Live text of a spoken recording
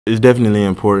It's definitely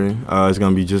important. It's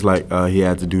going to be just like he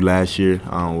had to do last year.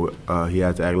 He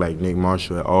had to act like Nick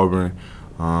Marshall at Auburn.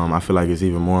 I feel like it's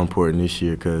even more important this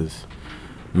year because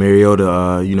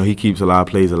Mariota, he keeps a lot of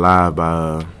plays alive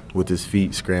by with his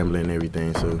feet scrambling and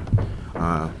everything. So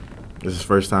this is the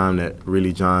first time that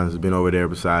really John's been over there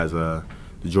besides the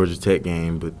Georgia Tech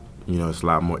game, but it's a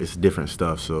lot more. It's different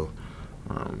stuff. So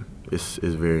it's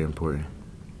very important.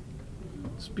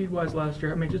 Speed-wise last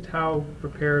year, just how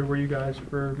prepared were you guys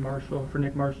for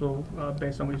Nick Marshall,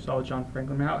 based on what you saw with John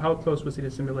Franklin? How close was he to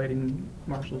simulating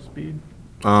Marshall's speed?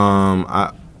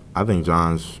 I think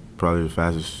John's probably the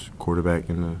fastest quarterback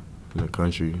in the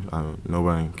country.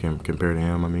 Nobody can compare to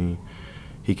him.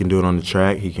 He can do it on the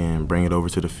track. He can bring it over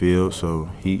to the field.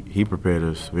 So he prepared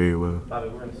us very well. Bobby,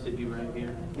 we're going to sit you right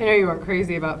here. I know you weren't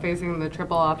crazy about facing the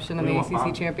triple option in the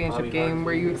ACC championship game.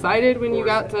 Were you excited when you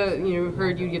got to,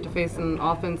 heard you'd get to face an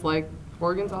offense like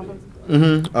Oregon's offense?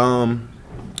 I'm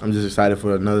just excited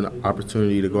for another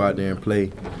opportunity to go out there and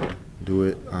play, do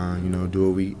it,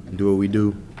 do what we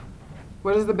do.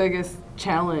 What is the biggest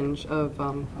challenge of,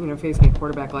 facing a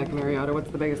quarterback like Mariota?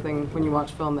 What's the biggest thing when you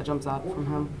watch film that jumps out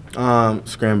from him?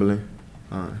 Scrambling.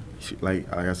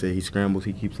 Like I said, he scrambles.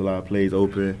 He keeps a lot of plays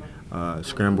open.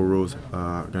 Scramble rules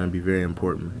are going to be very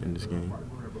important in this game,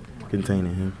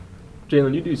 containing him.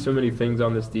 Jalen, you do so many things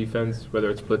on this defense, whether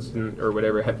it's blitzing or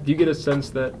whatever. Do you get a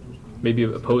sense that maybe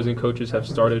opposing coaches have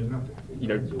started,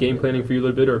 game planning for you a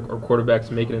little bit, or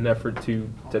quarterbacks making an effort to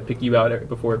pick you out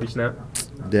before every snap?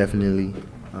 Definitely.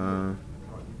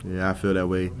 Yeah, I feel that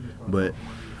way. But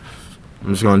I'm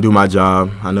just going to do my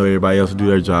job. I know everybody else will do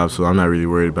their job, so I'm not really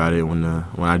worried about it. When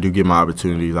I do get my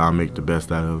opportunities, I'll make the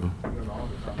best out of them.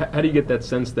 How do you get that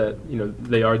sense that,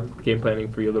 they are game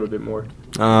planning for you a little bit more?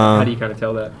 How do you kind of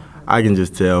tell that? I can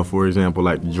just tell. For example,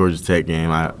 like the Georgia Tech game,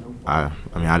 I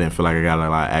didn't feel like I got a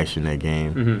lot of action that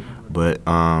game. Mm-hmm. But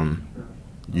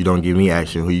you don't give me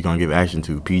action, who you going to give action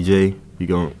to? PJ? You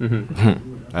going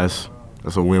Mm-hmm.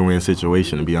 That's a win-win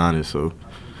situation, to be honest, so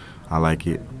I like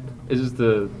it. Is this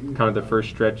the kind of the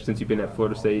first stretch since you've been at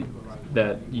Florida State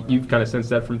that you've kind of sensed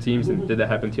that from teams, and did that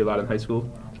happen to you a lot in high school?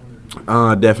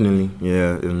 Definitely,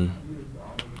 yeah. And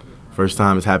first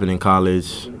time it's happened in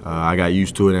college. I got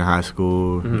used to it in high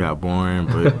school. Mm-hmm. It got boring,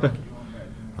 but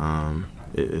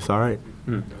it's all right.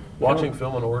 Mm-hmm. Watching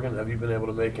film in Oregon, have you been able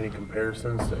to make any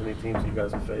comparisons to any teams you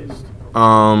guys have faced?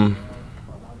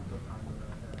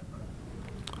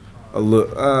 A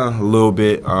little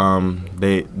bit.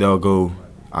 They'll go.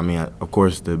 Of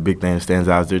course, the big thing that stands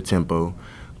out is their tempo.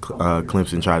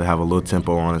 Clemson tried to have a little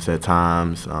tempo on us at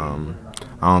times.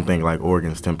 I don't think like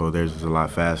Oregon's tempo. Theirs is a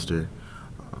lot faster.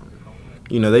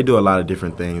 They do a lot of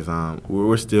different things.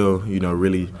 We're still,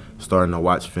 really starting to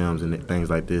watch films and things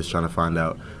like this, trying to find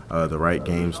out the right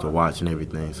games to watch and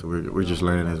everything. So we're just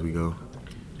learning as we go.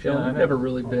 Jalen, you've never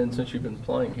really been, since you've been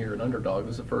playing here, an underdog.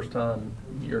 This is the first time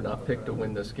you're not picked to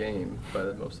win this game by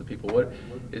most of the people. What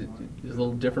is a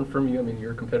little different from you?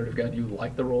 You're a competitive guy. Do you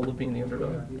like the role of being the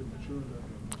underdog?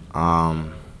 I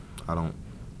don't.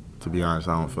 To be honest,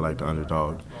 I don't feel like the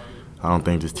underdog. I don't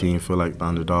think this team feel like the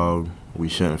underdog. We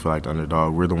shouldn't feel like the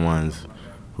underdog. We're the ones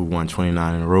who won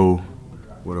 29 in a row.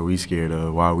 What are we scared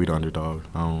of? Why are we the underdog?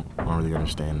 I don't really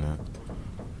understand that.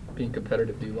 Being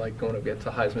competitive, do you like going up against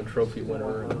a Heisman Trophy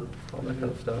winner and all that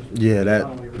kind of stuff? Yeah, that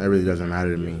really doesn't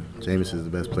matter to me. Jameis is the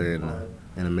best player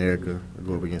in America. I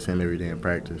go up against him every day in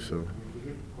practice, so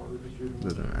it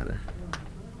doesn't matter.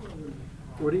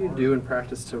 What do you do in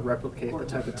practice to replicate the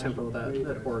type of tempo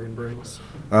that Oregon brings?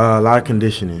 A lot of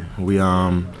conditioning. We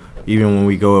even when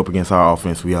we go up against our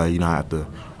offense, we have to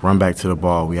run back to the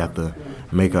ball. We have to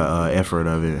make an effort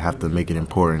of it. Have to make it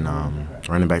important.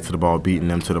 Running back to the ball, beating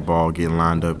them to the ball, getting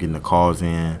lined up, getting the calls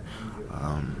in.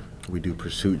 We do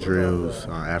pursuit drills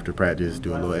after practice.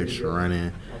 Do a little extra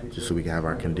running, just so we can have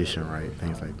our condition right.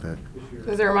 Things like that.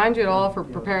 Does it remind you at all for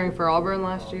preparing for Auburn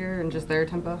last year and just their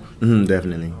tempo?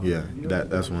 Definitely, yeah.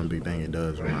 That's one big thing it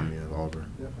does remind me of Auburn.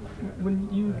 When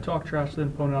you talk trash to the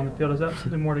opponent on the field, is that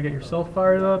something more to get yourself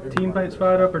fired up, teammates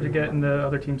fired up, or to get in the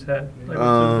other team's head? What's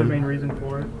the main reason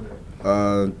for it?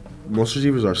 Most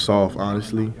receivers are soft,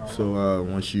 honestly. So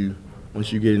once you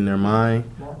get in their mind,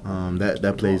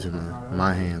 that plays in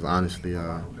my hands, honestly.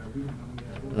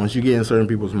 Once you get in certain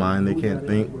people's mind, they can't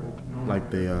think like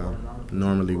they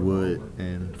normally would,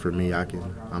 and for me,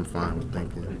 I'm fine with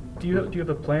thinking. Do you have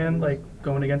a plan, like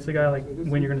going against the guy, like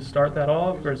when you're going to start that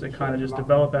off, or is it kind of just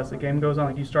develop as the game goes on?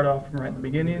 Like you start off from right at the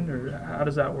beginning, or how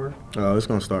does that work? It's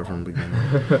going to start from the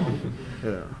beginning.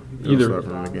 Yeah, start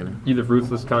from the beginning. You the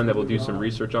ruthless kind that will do some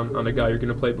research on a guy you're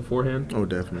going to play beforehand? Oh,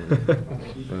 definitely.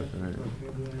 Definitely.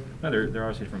 No, they're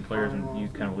obviously different players, and you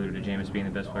kind of alluded to Jameis being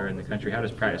the best player in the country. How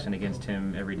does practicing against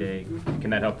him every day,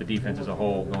 can that help the defense as a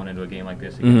whole going into a game like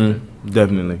this?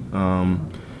 Definitely.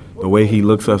 The way he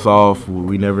looks us off,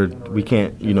 we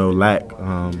can't, lack.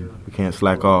 We can't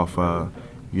slack off.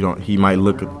 He might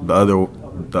look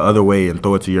the other way and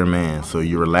throw it to your man, so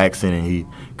you're relaxing and he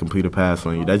complete a pass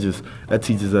on you. That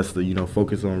teaches us to,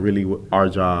 focus on really our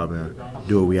job and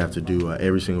do what we have to do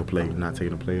every single play, not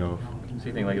taking a play off. So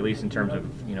you think, like, at least in terms of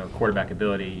quarterback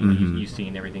ability, you've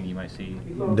seen everything you might see.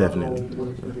 Definitely.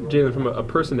 Jalen, from a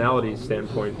personality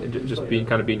standpoint, and just being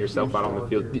yourself out on the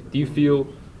field, do you feel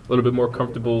a little bit more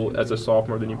comfortable as a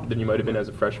sophomore than you might have been as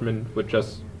a freshman with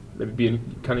just maybe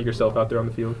being kind of yourself out there on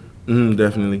the field?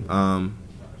 Definitely. I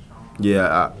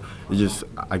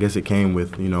guess it came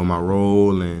with my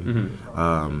role and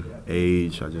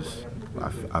age.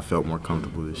 I felt more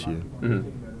comfortable this year.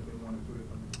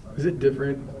 Is it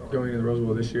different going into the Rose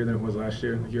Bowl this year than it was last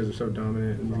year? You guys are so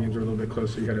dominant, and these games are a little bit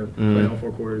closer. You got to play all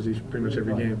 4 quarters pretty much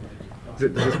every game.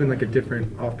 Has this been like a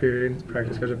different off-period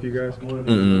practice schedule for you guys?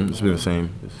 It's been the same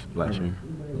as last year.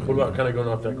 What about kind of going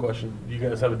off that question? Do you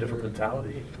guys have a different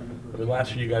mentality? I mean,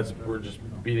 last year you guys were just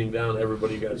beating down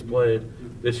everybody you guys played.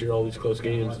 This year, all these close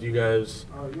games. Do you guys,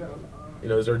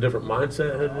 is there a different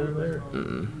mindset headed in there?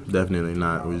 Definitely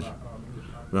not. We're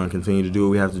going to continue to do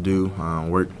what we have to do,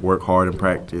 work hard in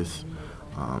practice,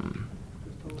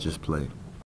 just play.